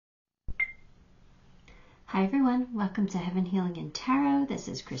Hi everyone, welcome to Heaven Healing and Tarot. This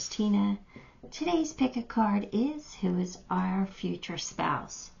is Christina. Today's pick a card is who is our future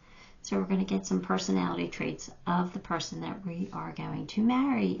spouse. So we're going to get some personality traits of the person that we are going to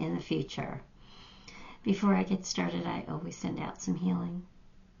marry in the future. Before I get started, I always send out some healing.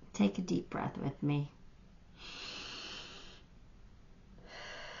 Take a deep breath with me.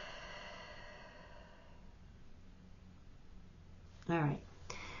 All right.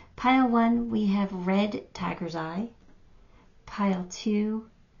 Pile 1, we have red tiger's eye. Pile 2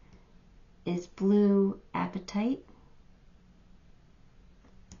 is blue apatite.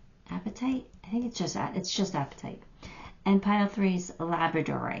 Apatite? I think it's just apatite. And pile 3 is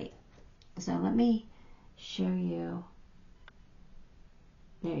labradorite. So let me show you.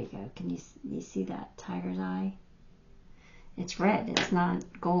 There you go. Can you see that tiger's eye? It's red. It's not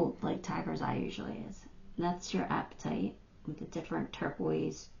gold like tiger's eye usually is. That's your apatite with the different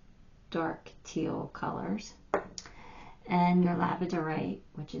turquoise, dark teal colors, and your labradorite,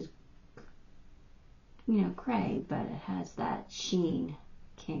 which is, gray, but it has that sheen.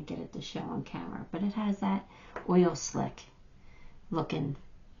 Can't get it to show on camera, but it has that oil slick looking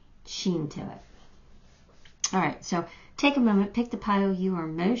sheen to it. All right, so take a moment, pick the pile you are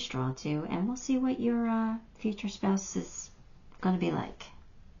most drawn to, and we'll see what your future spouse is going to be like.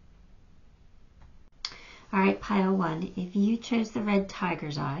 All right, pile 1, if you chose the red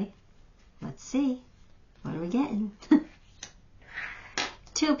tiger's eye, let's see. What are we getting?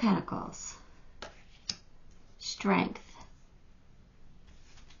 2 of Pentacles. Strength.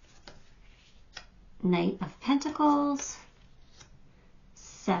 Knight of Pentacles.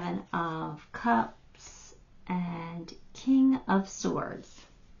 7 of Cups. And King of Swords.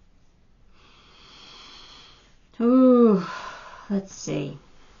 Ooh, let's see.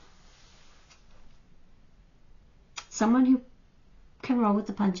 Someone who can roll with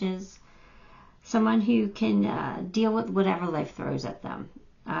the punches. Someone who can deal with whatever life throws at them.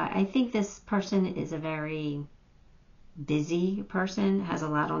 I think this person is a very busy person, has a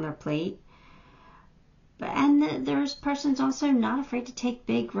lot on their plate. And there's persons also not afraid to take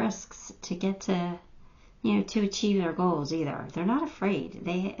big risks to get to, to achieve their goals either. They're not afraid.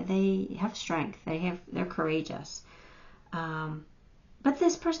 They have strength. They're courageous. But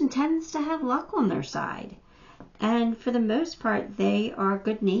this person tends to have luck on their side. And for the most part, they are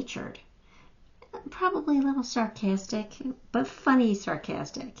good-natured. Probably a little sarcastic, but funny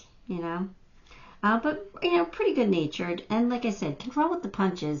sarcastic, But, pretty good-natured. And like I said, can roll with the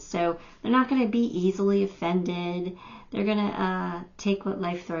punches. So they're not going to be easily offended. They're going to take what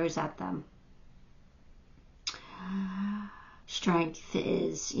life throws at them. Strength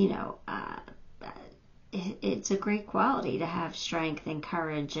is, it's a great quality to have strength and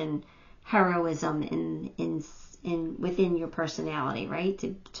courage and heroism within your personality, right?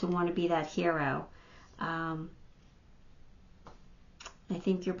 To want to be that hero. I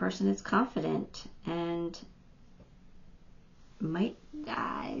think your person is confident and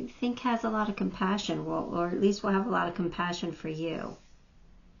has a lot of compassion, or at least will have a lot of compassion for you.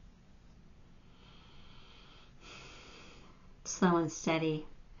 Slow and steady.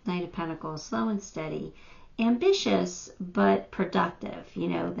 Knight of Pentacles, slow and steady. Ambitious, but productive.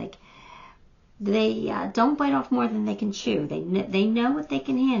 They don't bite off more than they can chew. They know what they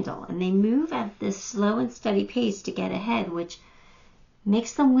can handle, and they move at this slow and steady pace to get ahead, which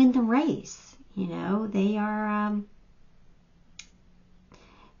makes them win the race. They are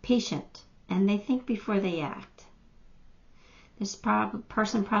patient, and they think before they act. This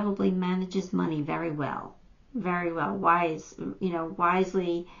person probably manages money very well,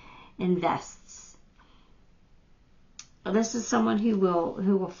 wisely invests. This is someone who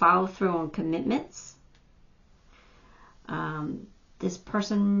will follow through on commitments. This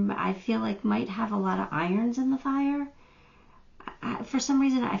person, I feel like, might have a lot of irons in the fire. For some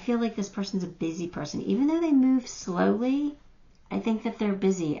reason, I feel like this person's a busy person. Even though they move slowly, I think that they're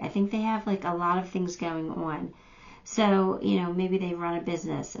busy. I think they have like a lot of things going on. So, maybe they run a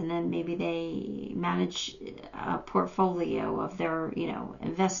business, and then maybe they manage a portfolio of their,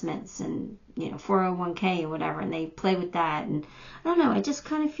 investments and, 401k or whatever, and they play with that. And I don't know, I just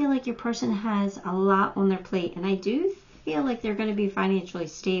kind of feel like your person has a lot on their plate, and I do feel like they're going to be financially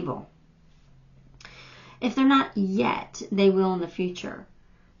stable. If they're not yet, they will in the future.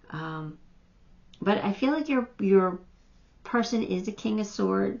 But I feel like your person is a King of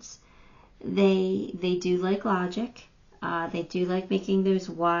Swords. They do like logic. They do like making those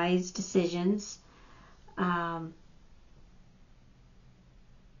wise decisions.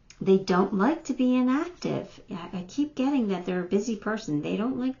 They don't like to be inactive. I keep getting that they're a busy person. They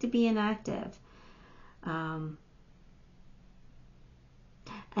don't like to be inactive.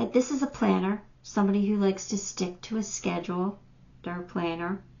 This is a planner. somebody who likes to stick to a schedule. They're a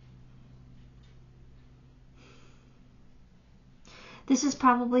planner. This is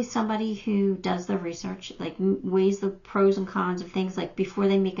probably somebody who does the research, like weighs the pros and cons of things. Like before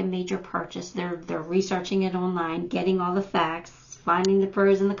they make a major purchase, they're researching it online, getting all the facts, finding the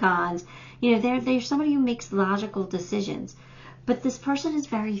pros and the cons. You know, they're somebody who makes logical decisions. But this person is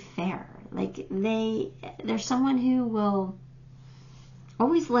very fair. Like they're someone who will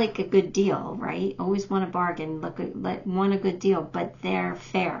always like a good deal, right? Always want a bargain, want a good deal, but they're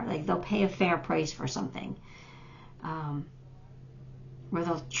fair. Like they'll pay a fair price for something. Where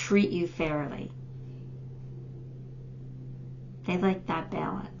they'll treat you fairly. They like that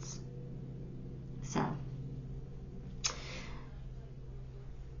balance. So,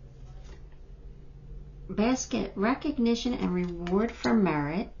 basket, recognition and reward for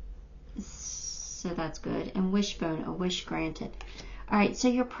merit. So that's good. And wishbone, a wish granted. All right, so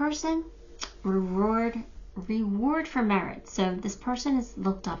your person, reward for merit. So this person is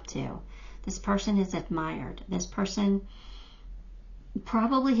looked up to. This person is admired. This person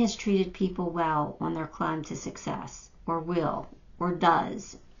probably has treated people well on their climb to success, or will, or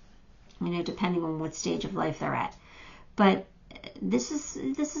does, you know, depending on what stage of life they're at. But this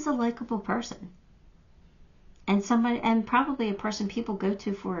is a likable person, and probably a person people go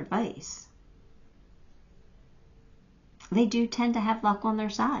to for advice. They do tend to have luck on their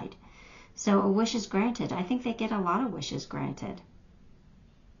side. So a wish is granted. I think they get a lot of wishes granted.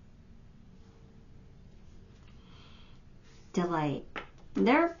 Delight.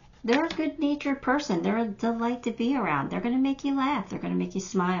 They're a good-natured person. They're a delight to be around. They're going to make you laugh. They're going to make you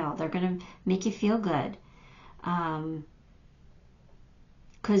smile. They're going to make you feel good.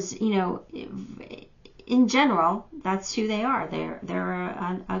 Because, you know, in general, that's who they are.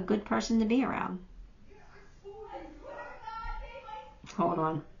 They're a good person to be around. Hold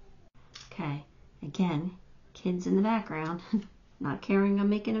on. Okay. Again, kids in the background. Not caring I'm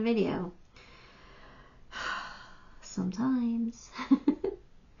making a video. Sometimes.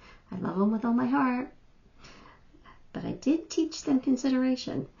 I love them with all my heart. But I did teach them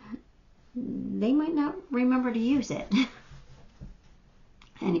consideration. They might not remember to use it.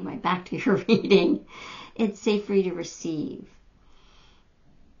 Anyway, back to your reading. It's safe for you to receive.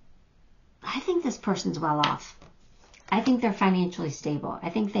 I think this person's well off. I think they're financially stable. I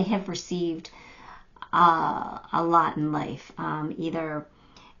think they have received a lot in life. Either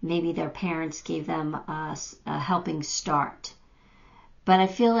maybe their parents gave them a helping start. But I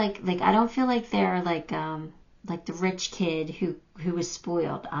feel like I don't feel like they're like the rich kid who was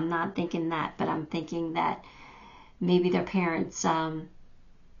spoiled. I'm not thinking that, but I'm thinking that maybe their parents,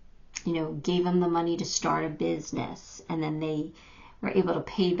 you know, gave them the money to start a business, and then they were able to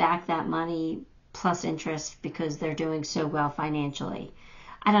pay back that money plus interest because they're doing so well financially.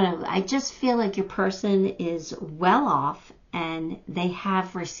 I don't know. I just feel like your person is well off, and they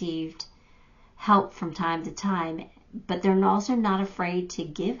have received help from time to time, but they're also not afraid to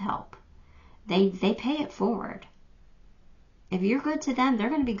give help. They pay it forward. If you're good to them, they're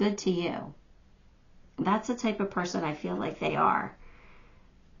going to be good to you. That's the type of person I feel like they are.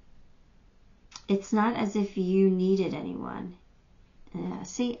 It's not as if you needed anyone.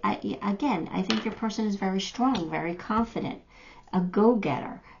 See, I think your person is very strong, very confident, a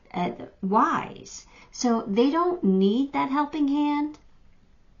go-getter, wise. So they don't need that helping hand.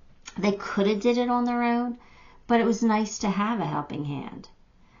 They could have did it on their own, but it was nice to have a helping hand.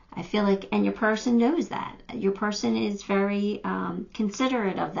 I feel like, and your person knows that. Your person is very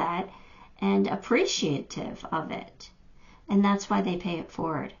considerate of that and appreciative of it. And that's why they pay it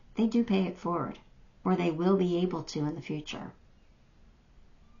forward. They do pay it forward, or they will be able to in the future.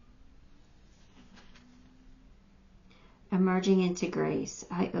 Emerging into grace.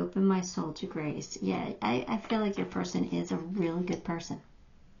 I open my soul to grace. Yeah, I feel like your person is a really good person.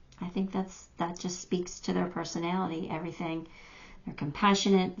 I think that just speaks to their personality, everything. They're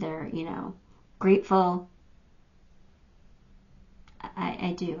compassionate. They're, you know, grateful.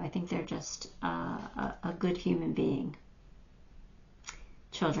 I do. I think they're just a good human being.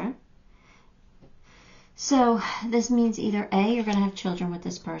 Children. So this means either A, you're going to have children with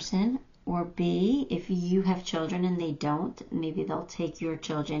this person, or B, if you have children and they don't, maybe they'll take your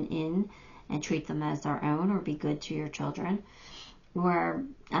children in and treat them as their own, or be good to your children. Or,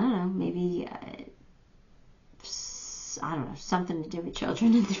 I don't know, maybe, something to do with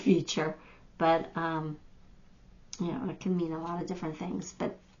children in the future. But, you know, it can mean a lot of different things.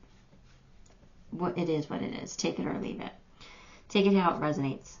 But what it is. Take it or leave it. Take it how it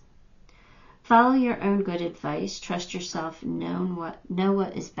resonates. Follow your own good advice. Trust yourself. Know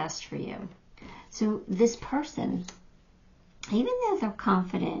what is best for you. So this person, even though they're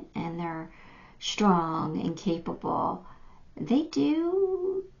confident and they're strong and capable, they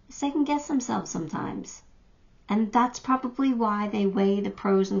do second guess themselves sometimes. And that's probably why they weigh the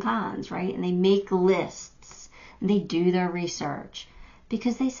pros and cons, right? And they make lists and they do their research,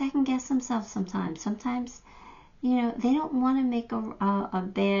 because they second guess themselves sometimes. Sometimes, you know, they don't want to make a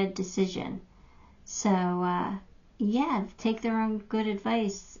bad decision. So, yeah, take their own good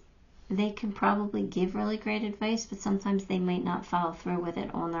advice. They can probably give really great advice, but sometimes they might not follow through with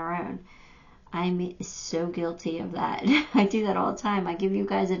it on their own. I'm so guilty of that. I do that all the time. I give you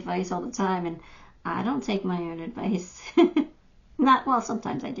guys advice all the time, and I don't take my own advice. Well,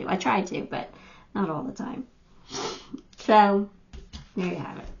 sometimes I do. I try to, but not all the time. So, there you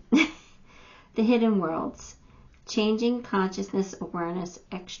have it. The hidden worlds. Changing consciousness, awareness,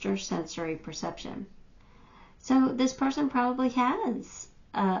 extrasensory perception. So this person probably has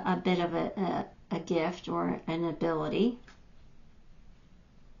a bit of a gift or an ability.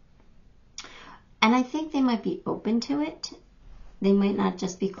 And I think they might be open to it. They might not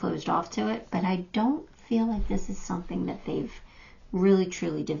just be closed off to it, but I don't feel like this is something that they've really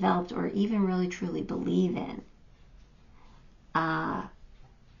truly developed or even really truly believe in.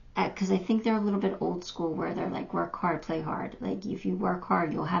 Because I think they're a little bit old school, where they're like, work hard, play hard. Like, if you work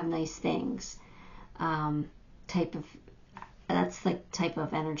hard, you'll have nice things. That's the type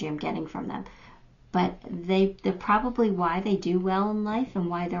of energy I'm getting from them. But they're probably, why they do well in life and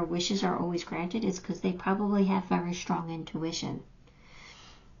why their wishes are always granted is because they probably have very strong intuition.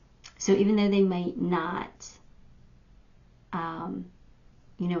 So even though they might not,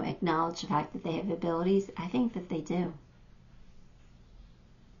 acknowledge the fact that they have abilities, I think that they do.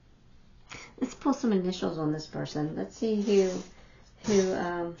 Let's pull some initials on this person. Let's see who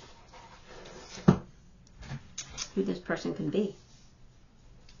this person can be.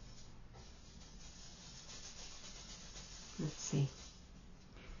 Let's see.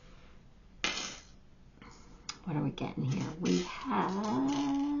 What are we getting here? We have all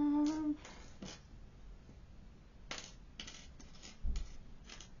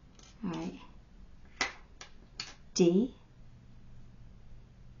right. D,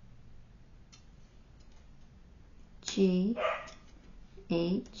 G,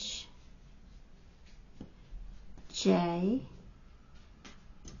 H, J,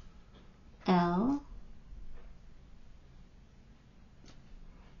 L,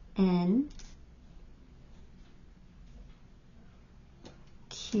 N,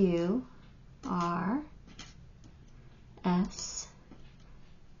 Q, R, S,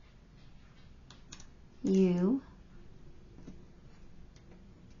 U,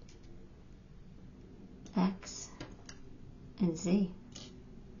 X, and Z.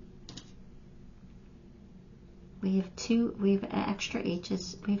 We have extra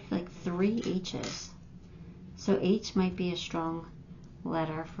H's. We have like 3 H's. So H might be a strong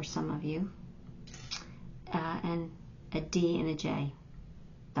letter for some of you. And a D and a J.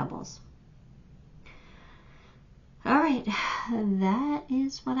 Doubles. Alright, that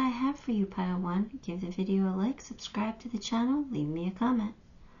is what I have for you, Pile 1. Give the video a like, subscribe to the channel, leave me a comment.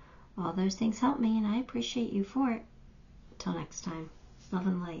 All those things help me, and I appreciate you for it. Until next time, love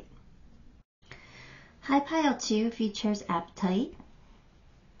and light. Hi, Pile 2, if you chose Apatite.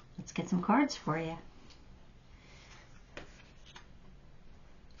 Let's get some cards for you.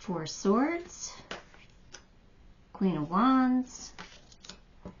 4 of Swords, Queen of Wands,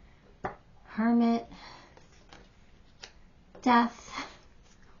 Hermit, Death.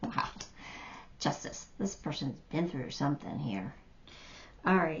 Wow. Justice. This person's been through something here.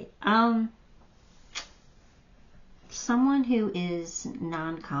 Alright. Someone who is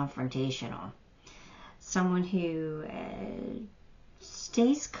non-confrontational. Someone who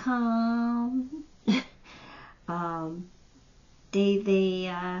stays calm. They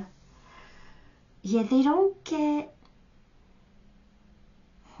don't get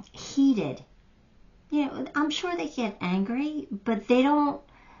heated. You know, I'm sure they get angry, but they don't,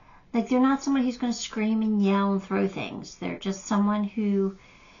 like, they're not someone who's going to scream and yell and throw things. They're just someone who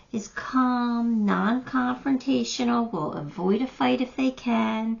is calm, non-confrontational, will avoid a fight if they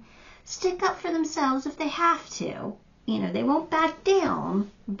can, stick up for themselves if they have to. You know, they won't back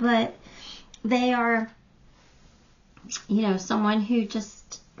down, but they are, you know, someone who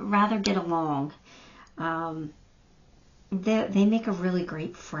just rather get along. They make a really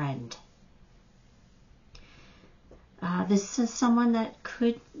great friend. This is someone that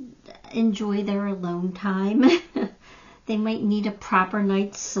could enjoy their alone time. They might need a proper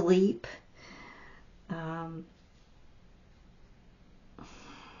night's sleep.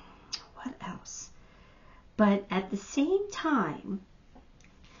 What else? But at the same time,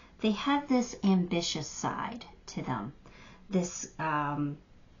 they have this ambitious side to them. This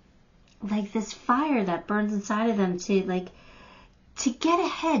like this fire that burns inside of them to get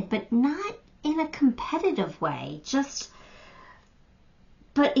ahead, but not in a competitive way,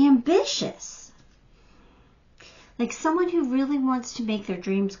 but ambitious. Like someone who really wants to make their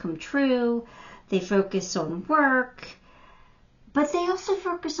dreams come true. They focus on work, but they also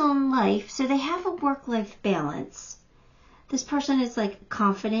focus on life. So they have a work-life balance. This person is like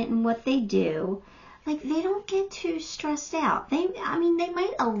confident in what they do. Like they don't get too stressed out. They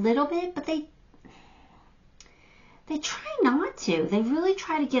might a little bit, but they try not to. They really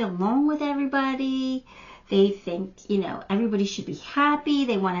try to get along with everybody. They think, everybody should be happy.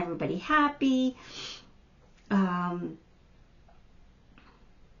 They want everybody happy.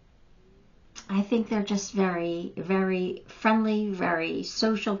 I think they're just very, very friendly, very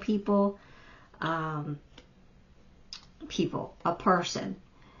social people. A person.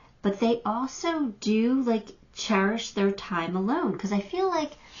 But they also do cherish their time alone, because I feel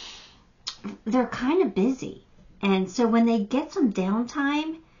like they're kind of busy. And so when they get some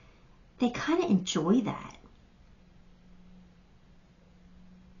downtime, they kind of enjoy that.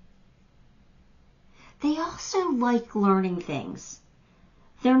 They also like learning things.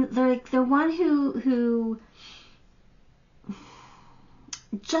 They're one who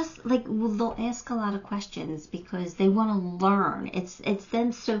just they'll ask a lot of questions because they want to learn. It's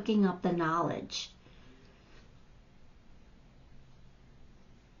them soaking up the knowledge.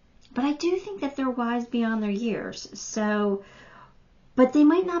 But I do think that they're wise beyond their years. So, but they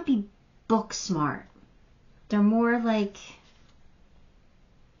might not be book smart. They're more like,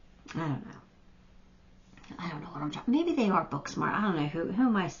 I don't know what I'm talking. Maybe they are book smart. I don't know who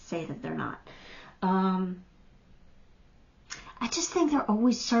am I to say that they're not. I just think they're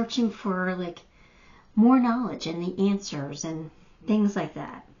always searching for more knowledge and the answers and things like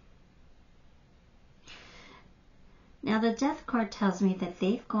that. Now the Death card tells me that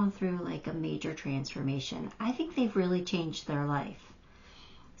they've gone through a major transformation. I think they've really changed their life.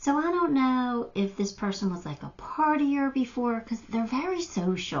 So I don't know if this person was a partier before, because they're very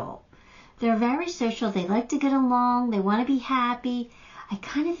social. They're very social. They like to get along. They want to be happy. I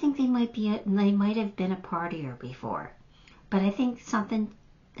kind of think they might have been a partier before. But I think something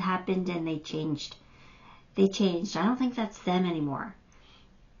happened and they changed. I don't think that's them anymore.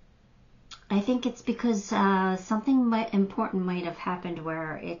 I think it's because something important might have happened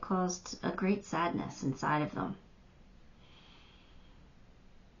where it caused a great sadness inside of them.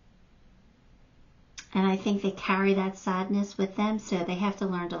 And I think they carry that sadness with them, so they have to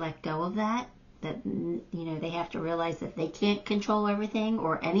learn to let go of that. They have to realize that they can't control everything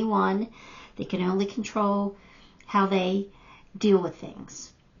or anyone. They can only control how they deal with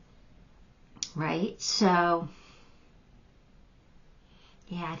things. Right? So,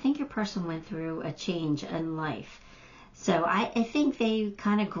 yeah, I think your person went through a change in life. So I think they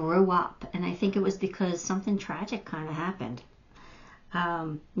kind of grew up, and I think it was because something tragic kind of happened.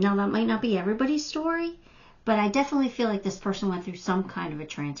 Now, that might not be everybody's story, but I definitely feel like this person went through some kind of a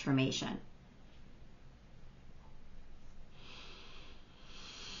transformation.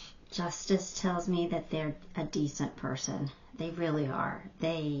 Justice tells me that they're a decent person. They really are.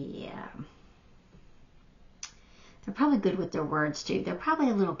 They're probably good with their words too. They're probably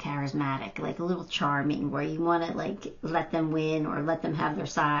a little charismatic, a little charming, where you want to let them win or let them have their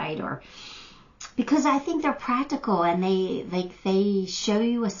side, or because I think they're practical and they show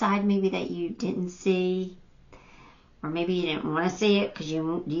you a side maybe that you didn't see, or maybe you didn't want to see it because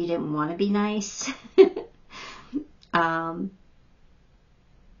you didn't want to be nice.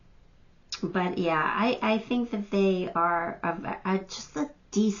 But yeah, I think that they are just a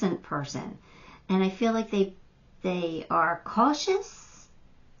decent person, and I feel like they are cautious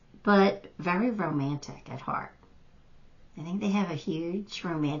but very romantic at heart. I think they have a huge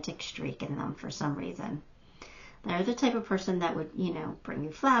romantic streak in them for some reason. They're the type of person that would, bring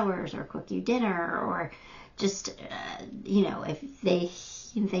you flowers or cook you dinner, or just, if they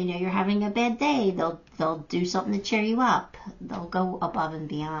know you're having a bad day, they'll do something to cheer you up. They'll go above and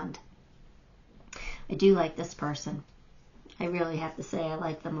beyond. I do like this person. I really have to say I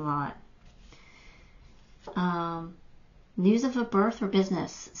like them a lot. News of a birth or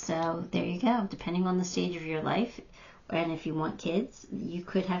business. So there you go. Depending on the stage of your life, and if you want kids, you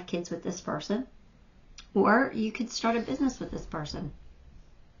could have kids with this person, or you could start a business with this person.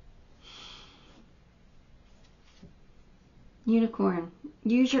 Unicorn.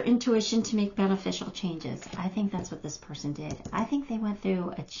 Use your intuition to make beneficial changes. I think that's what this person did. I think they went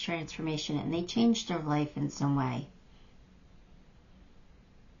through a transformation and they changed their life in some way.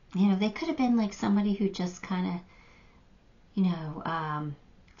 They could have been somebody who just kind of,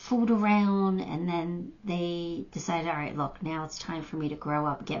 fooled around, and then they decided, all right, look, now it's time for me to grow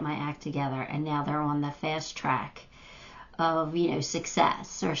up, get my act together, and now they're on the fast track of, you know,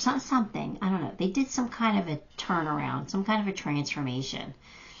 success or something. I don't know. They did some kind of a turnaround, some kind of a transformation,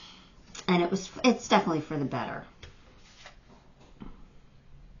 and it's definitely for the better.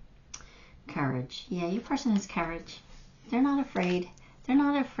 Courage. Yeah, your person has courage. They're not afraid. They're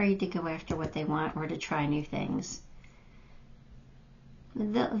not afraid to go after what they want or to try new things.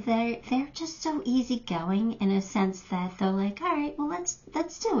 They're just so easygoing in a sense that they're like, all right, well,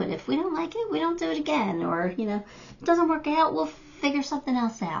 let's do it. If we don't like it, we don't do it again. Or, you know, if it doesn't work out, we'll figure something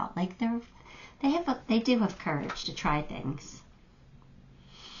else out. Like they do have courage to try things.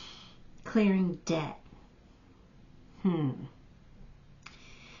 Clearing debt.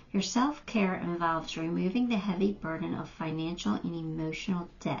 Your self-care involves removing the heavy burden of financial and emotional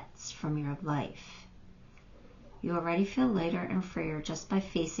debts from your life. You already feel lighter and freer just by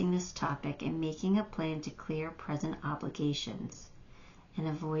facing this topic and making a plan to clear present obligations and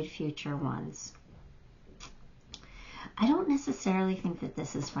avoid future ones. I don't necessarily think that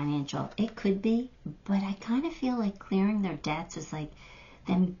this is financial. It could be, but I kind of feel like clearing their debts is like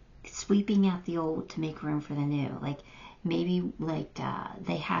them sweeping out the old to make room for the new. Like maybe like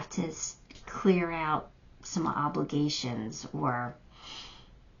they have to clear out some obligations, or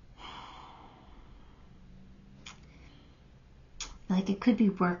like it could be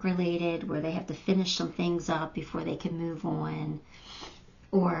work related where they have to finish some things up before they can move on.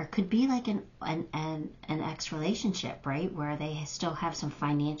 Or it could be like an ex relationship, right? Where they still have some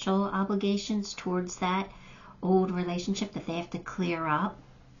financial obligations towards that old relationship that they have to clear up.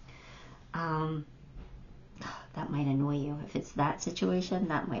 That might annoy you. If it's that situation,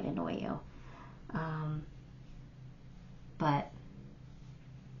 that might annoy you. But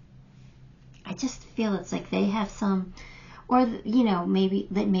I just feel it's like they have some, or, you know, maybe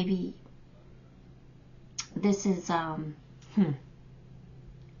this is,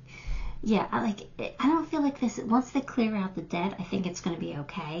 yeah, I don't feel like this, once they clear out the debt, I think it's going to be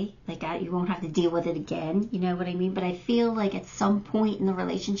okay. Like, you won't have to deal with it again, you know what I mean? But I feel like at some point in the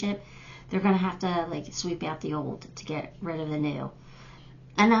relationship, they're going to have to, like, sweep out the old to get rid of the new.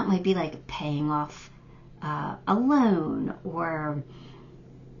 And that might be, like, paying off a loan, or,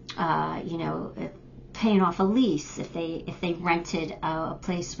 you know, paying off a lease if they rented a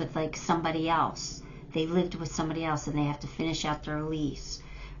place with, like, somebody else. They lived with somebody else and they have to finish out their lease.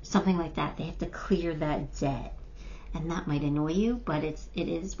 Something like that. They have to clear that debt. And that might annoy you, but it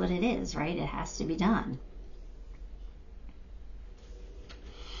is what it is, right? It has to be done.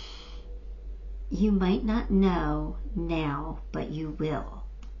 You might not know now, but you will.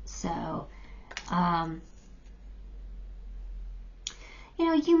 So, you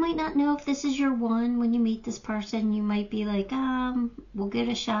know, you might not know if this is your one when you meet this person. You might be like, we'll give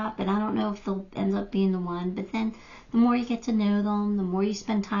it a shot, but I don't know if they'll end up being the one. But then the more you get to know them, the more you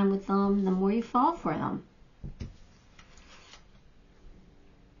spend time with them, the more you fall for them.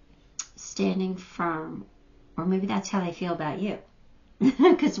 Standing firm. Or maybe that's how they feel about you.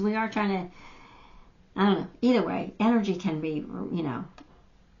 Because we are trying to, I don't know. Either way, energy can be, you know,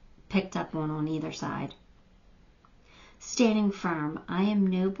 picked up on either side. Standing firm. I am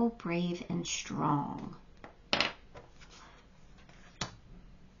noble, brave, and strong.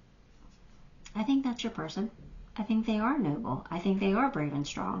 I think that's your person. I think they are noble. I think they are brave and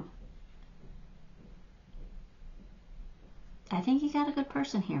strong. I think you got a good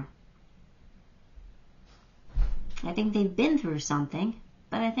person here. I think they've been through something,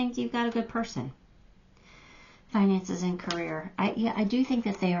 but I think you've got a good person. Finances and career. I do think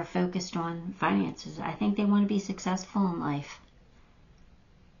that they are focused on finances. I think they want to be successful in life.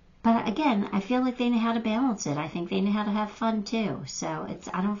 But again, I feel like they know how to balance it. I think they know how to have fun too. So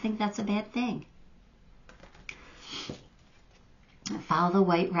I don't think that's a bad thing. Follow the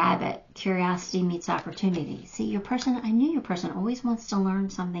white rabbit. Curiosity meets opportunity. See, your person, I knew your person always wants to learn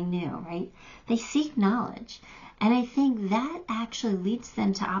something new, right? They seek knowledge. And I think that actually leads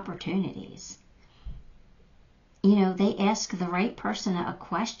them to opportunities. You know, they ask the right person a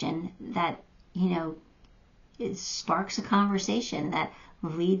question that, you know, it sparks a conversation that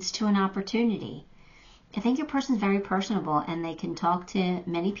leads to an opportunity. I think your person's very personable and they can talk to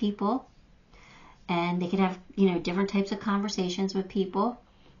many people and they can have, you know, different types of conversations with people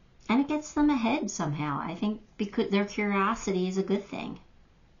and it gets them ahead somehow. I think because their curiosity is a good thing.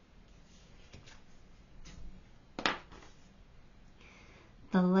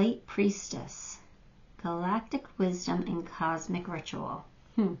 The Light Priestess. Galactic wisdom and cosmic ritual.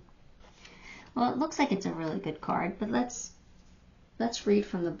 Well, it looks like it's a really good card, but let's read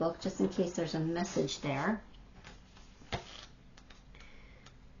from the book just in case there's a message there.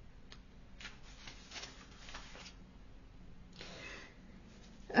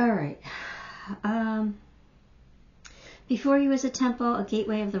 All right. Before you was a temple, a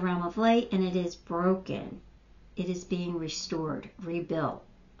gateway of the realm of light, and it is broken. It is being restored, rebuilt.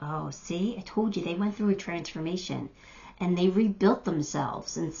 Oh, see? I told you they went through a transformation, and they rebuilt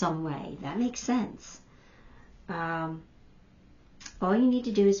themselves in some way. That makes sense. All you need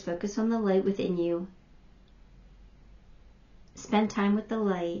to do is focus on the light within you. Spend time with the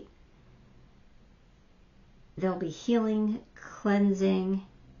light. There'll be healing, cleansing.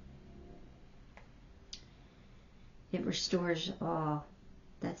 It restores all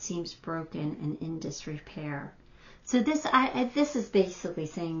that seems broken and in disrepair. So this is basically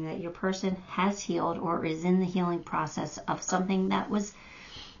saying that your person has healed or is in the healing process of something that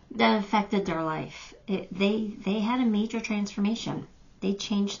affected their life. They had a major transformation. They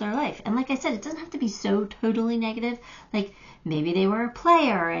changed their life. And like I said, it doesn't have to be so totally negative. Like maybe they were a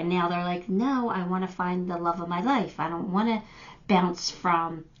player and now they're like, no, I want to find the love of my life. I don't want to bounce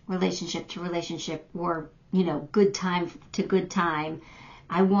from relationship to relationship or, good time to good time.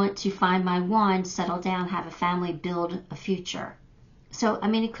 I want to find my one, settle down, have a family, build a future. So, I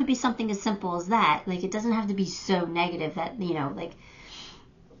mean, it could be something as simple as that. Like, it doesn't have to be so negative that, it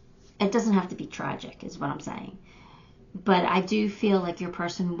doesn't have to be tragic is what I'm saying. But I do feel like your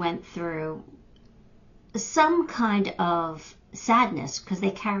person went through some kind of sadness because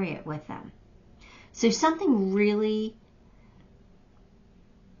they carry it with them. So something really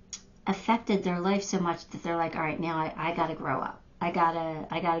affected their life so much that they're like, all right, now I got to grow up. I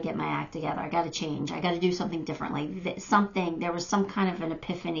gotta get my act together. I gotta change. I gotta do something differently. There was some kind of an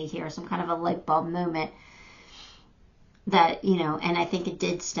epiphany here, some kind of a light bulb moment that, and I think it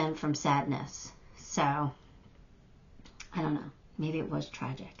did stem from sadness. So, I don't know. Maybe it was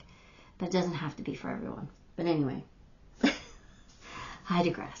tragic, but it doesn't have to be for everyone. But anyway, I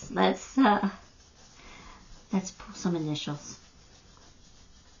digress. Let's pull some initials.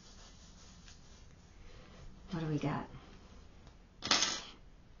 What do we got?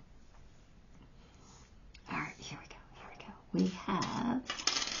 All right, here we go. We have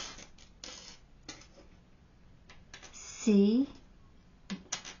C,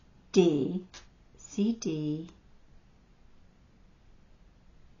 D,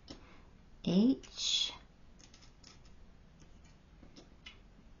 H,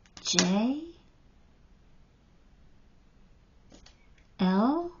 J,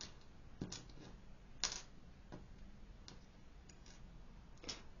 L,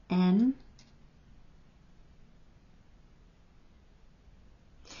 M,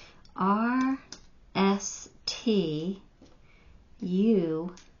 R, S, T,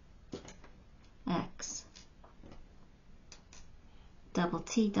 U, X, double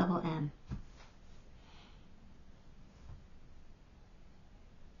T, double M.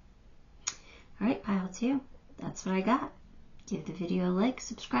 All right, pile 2. That's what I got. Give the video a like,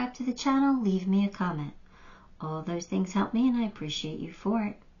 subscribe to the channel, leave me a comment. All those things help me and I appreciate you for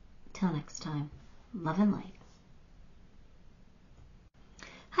it. Till next time, love and light.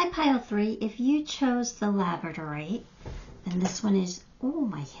 Hi, pile 3. If you chose the labradorite, then this one is, oh,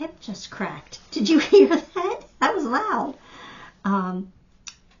 my hip just cracked. Did you hear that? That was loud.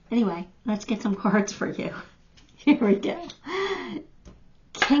 Anyway, let's get some cards for you. Here we go.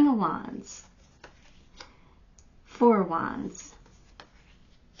 King of Wands. 4 Wands.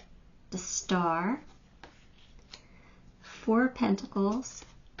 The Star. 4 Pentacles.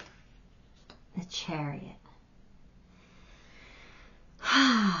 The Chariot.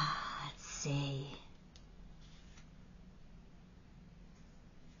 Let's see.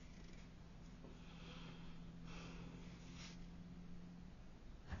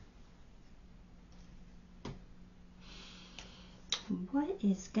 What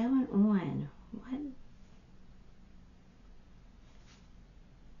is going on? What?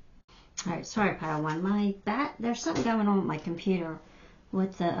 All right, sorry, pile 1. There's something going on with my computer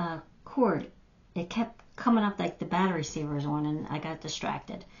with the cord. It kept coming up like the battery saver was on, and I got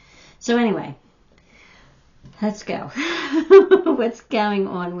distracted. So anyway, let's go. What's going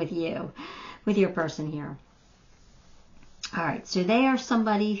on with you, with your person here? All right, so they are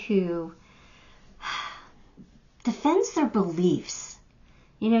somebody who defends their beliefs.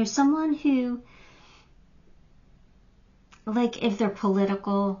 Someone who, like, if they're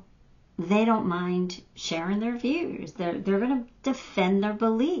political, they don't mind sharing their views. They're going to defend their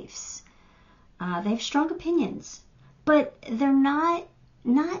beliefs. They have strong opinions, but they're not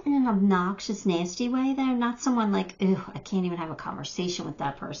in an obnoxious, nasty way. They're not someone like, ew, I can't even have a conversation with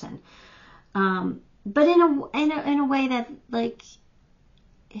that person. But in a way that, like,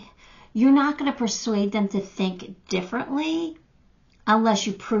 you're not going to persuade them to think differently unless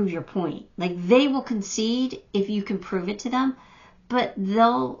you prove your point. Like, they will concede if you can prove it to them, but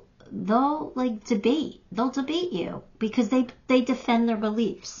they'll like debate. They'll debate you because they defend their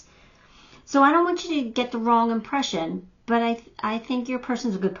beliefs. So I don't want you to get the wrong impression, but I think your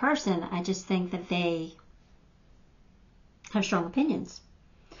person's a good person. I just think that they have strong opinions.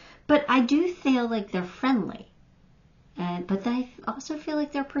 But I do feel like they're friendly. But I also feel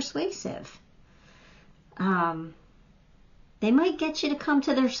like they're persuasive. They might get you to come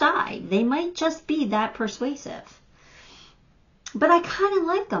to their side. They might just be that persuasive. But I kind of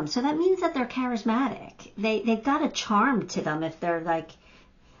like them, so that means that they're charismatic. They've got a charm to them if they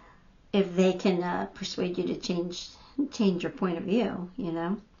can persuade you to change your point of view, you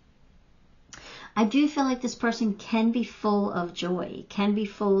know. I do feel like this person can be full of joy, can be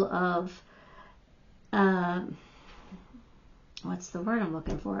full of what's the word I'm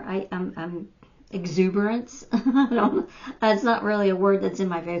looking for? I'm exuberance. That's not really a word that's in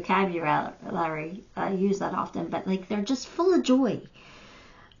my vocabulary. I use that often, but like they're just full of joy.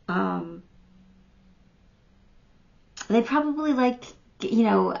 They probably like, you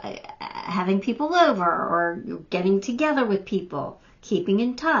know, having people over or getting together with people, keeping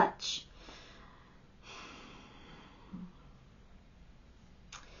in touch.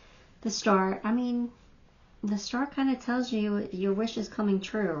 The star kind of tells you your wish is coming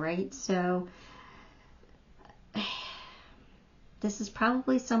true, right? So this is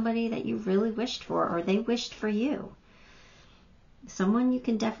probably somebody that you really wished for, or they wished for you. Someone you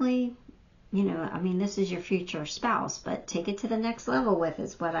can definitely, you know, I mean, this is your future spouse, but take it to the next level with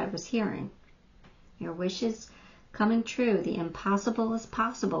is what I was hearing. Your wish is coming true. The impossible is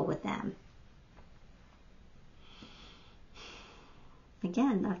possible with them.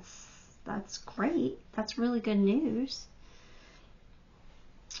 Again, that's great. That's really good news.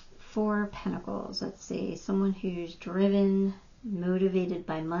 4 Pentacles. Let's see. Someone who's driven, motivated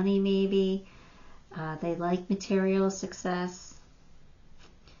by money maybe. They like material success.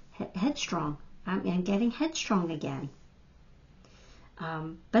 Headstrong. I'm getting headstrong again.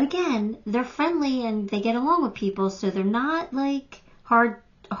 But again, they're friendly and they get along with people, so they're not like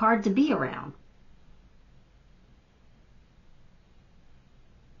hard to be around.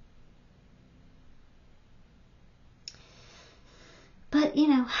 But, you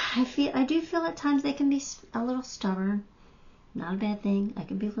know, I do feel at times they can be a little stubborn. Not a bad thing. I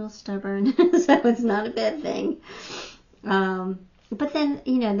can be a little stubborn, so it's not a bad thing. But then,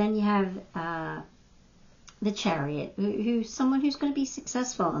 you know, then you have the Chariot, who's someone who's going to be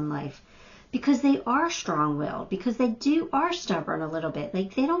successful in life because they are strong-willed, because they are stubborn a little bit.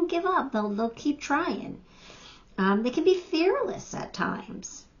 Like, they don't give up. They'll keep trying. They can be fearless at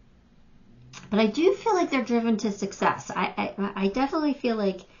times. But I do feel like they're driven to success. I definitely feel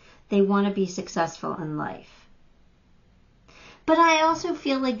like they want to be successful in life. But I also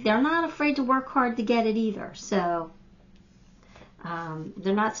feel like they're not afraid to work hard to get it either. So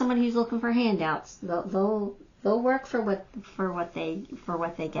they're not somebody who's looking for handouts. They'll work for what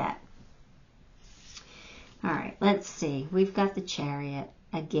they get. All right, let's see. We've got the Chariot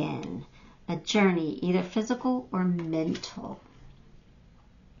again. A journey, either physical or mental.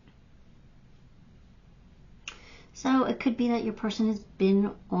 So it could be that your person has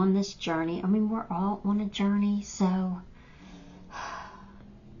been on this journey. I mean, we're all on a journey, so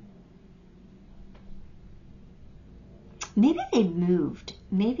maybe they moved.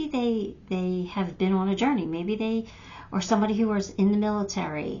 Maybe they have been on a journey. Maybe they, or somebody who was in the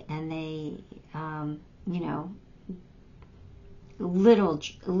military and they, you know,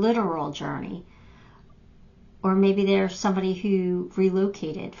 literal journey. Or maybe they're somebody who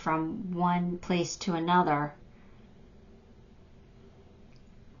relocated from one place to another.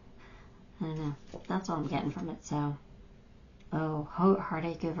 I don't know. That's all I'm getting from it. So,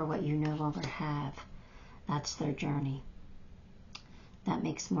 heartache over what you no longer have. That's their journey. That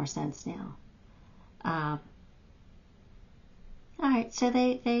makes more sense now. All right, so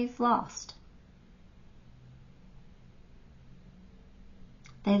they've lost.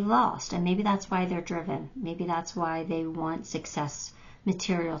 They've lost, and maybe that's why they're driven. Maybe that's why they want success,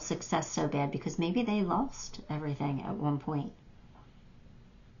 material success so bad, because maybe they lost everything at one point.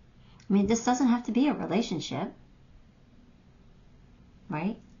 I mean, this doesn't have to be a relationship,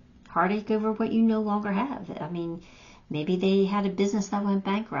 right? Heartache over what you no longer have. I mean, maybe they had a business that went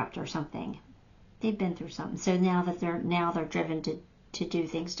bankrupt or something. They've been through something. So now that they're driven to do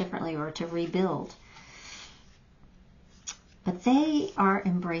things differently or to rebuild. But they are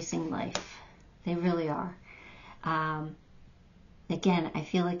embracing life. They really are. Again, I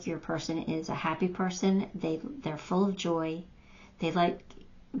feel like your person is a happy person. They're full of joy. They like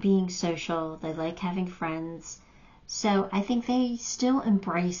being social. They like having friends. So I think they still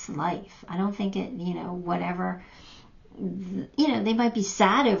embrace life. I don't think it, you know, whatever you know, they might be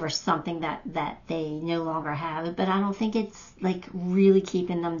sad over something that they no longer have, but I don't think it's like really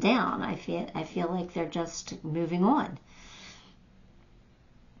keeping them down. I feel like they're just moving on.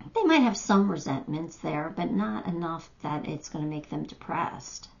 They might have some resentments there, but not enough that it's going to make them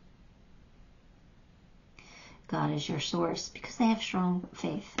depressed. God is your source because they have strong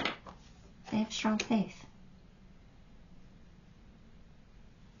faith. They have strong faith.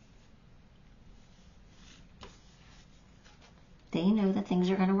 They know that things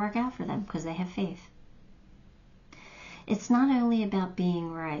are going to work out for them because they have faith. It's not only about being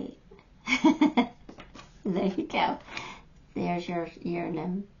right. There you go. There's your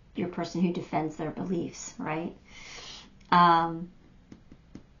person who defends their beliefs, right?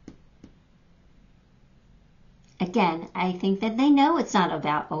 Again, I think that they know it's not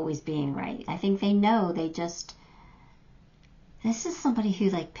about always being right. I think they know this is somebody who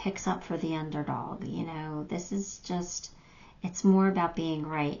like picks up for the underdog, you know. This is just, it's more about being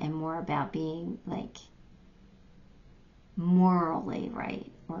right and more about being like morally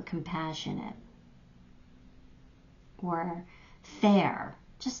right or compassionate or fair.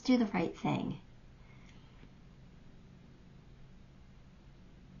 Just do the right thing.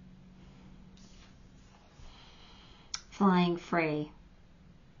 Flying free.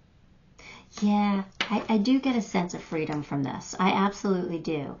 Yeah, I do get a sense of freedom from this. I absolutely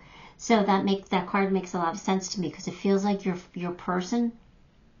do. So that card makes a lot of sense to me because it feels like your person,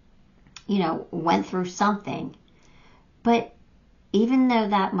 you know, went through something. But even though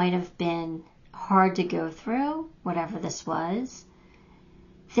that might have been hard to go through, whatever this was,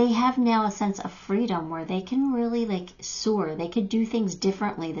 they have now a sense of freedom where they can really like soar. They could do things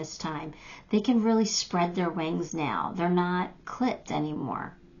differently this time. They can really spread their wings now. They're not clipped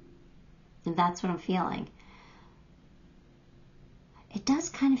anymore. And that's what I'm feeling. It does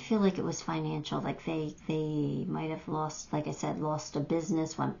kind of feel like it was financial. Like they might have lost, like I said, lost a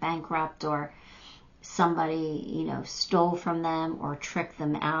business, went bankrupt, or somebody, you know, stole from them or tricked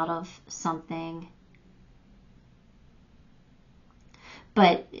them out of something.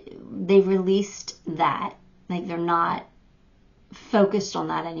 But they released that. Like they're not focused on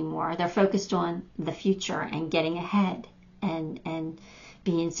that anymore. They're focused on the future and getting ahead and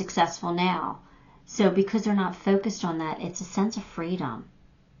being successful now. So because they're not focused on that, it's a sense of freedom.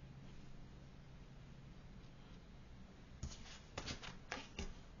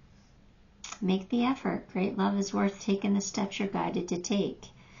 Make the effort. Great love is worth taking the steps you're guided to take.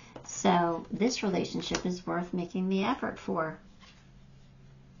 So this relationship is worth making the effort for.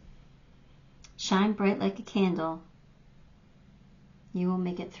 Shine bright like a candle. You will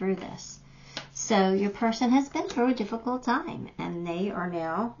make it through this. So your person has been through a difficult time and they are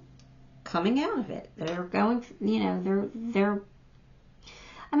now coming out of it. They're going, you know, they're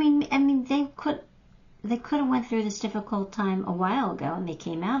I mean they could have went through this difficult time a while ago and they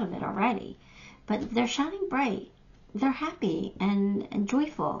came out of it already. But they're shining bright. They're happy and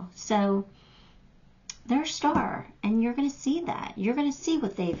joyful. So they're a star, and you're going to see that. You're going to see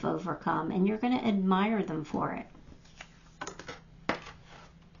what they've overcome, and you're going to admire them for it.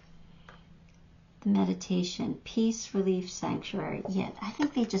 The meditation, peace, relief, sanctuary. Yeah, I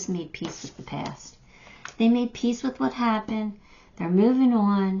think they just made peace with the past. They made peace with what happened. They're moving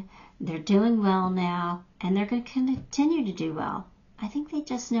on. They're doing well now, and they're going to continue to do well. I think they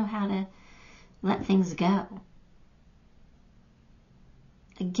just know how to let things go.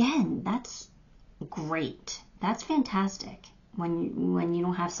 Again, that's great. That's fantastic when you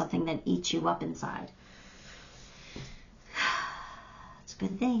don't have something that eats you up inside. It's a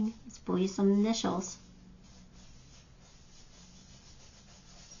good thing. Let's pull you some initials.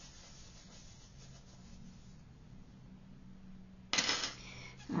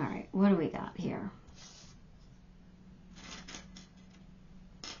 All right, what do we got here?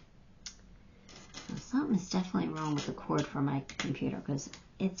 Well, something's definitely wrong with the cord for my computer because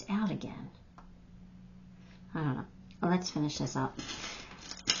it's out again. I don't know. Well, let's finish this up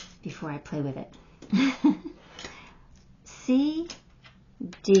before I play with it. C,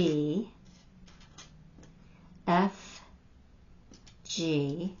 D, F,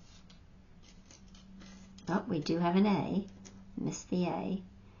 G. Oh, we do have an A. Missed the A.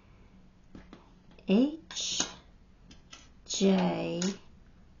 H, J,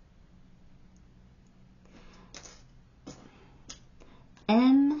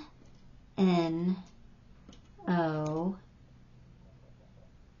 M, N, O,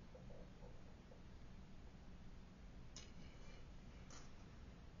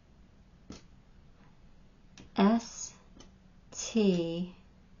 S, T,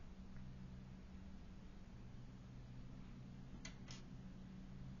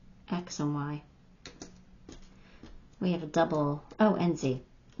 X and Y. We have a double, oh, NZ.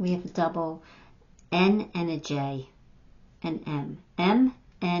 We have a double N and a J and M. M,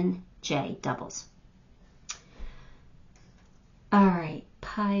 N, J, doubles. All right,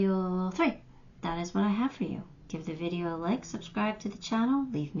 pile 3. That is what I have for you. Give the video a like, subscribe to the channel,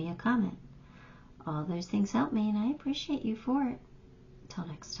 leave me a comment. All those things help me, and I appreciate you for it. Until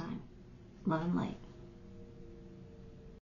next time, love and light.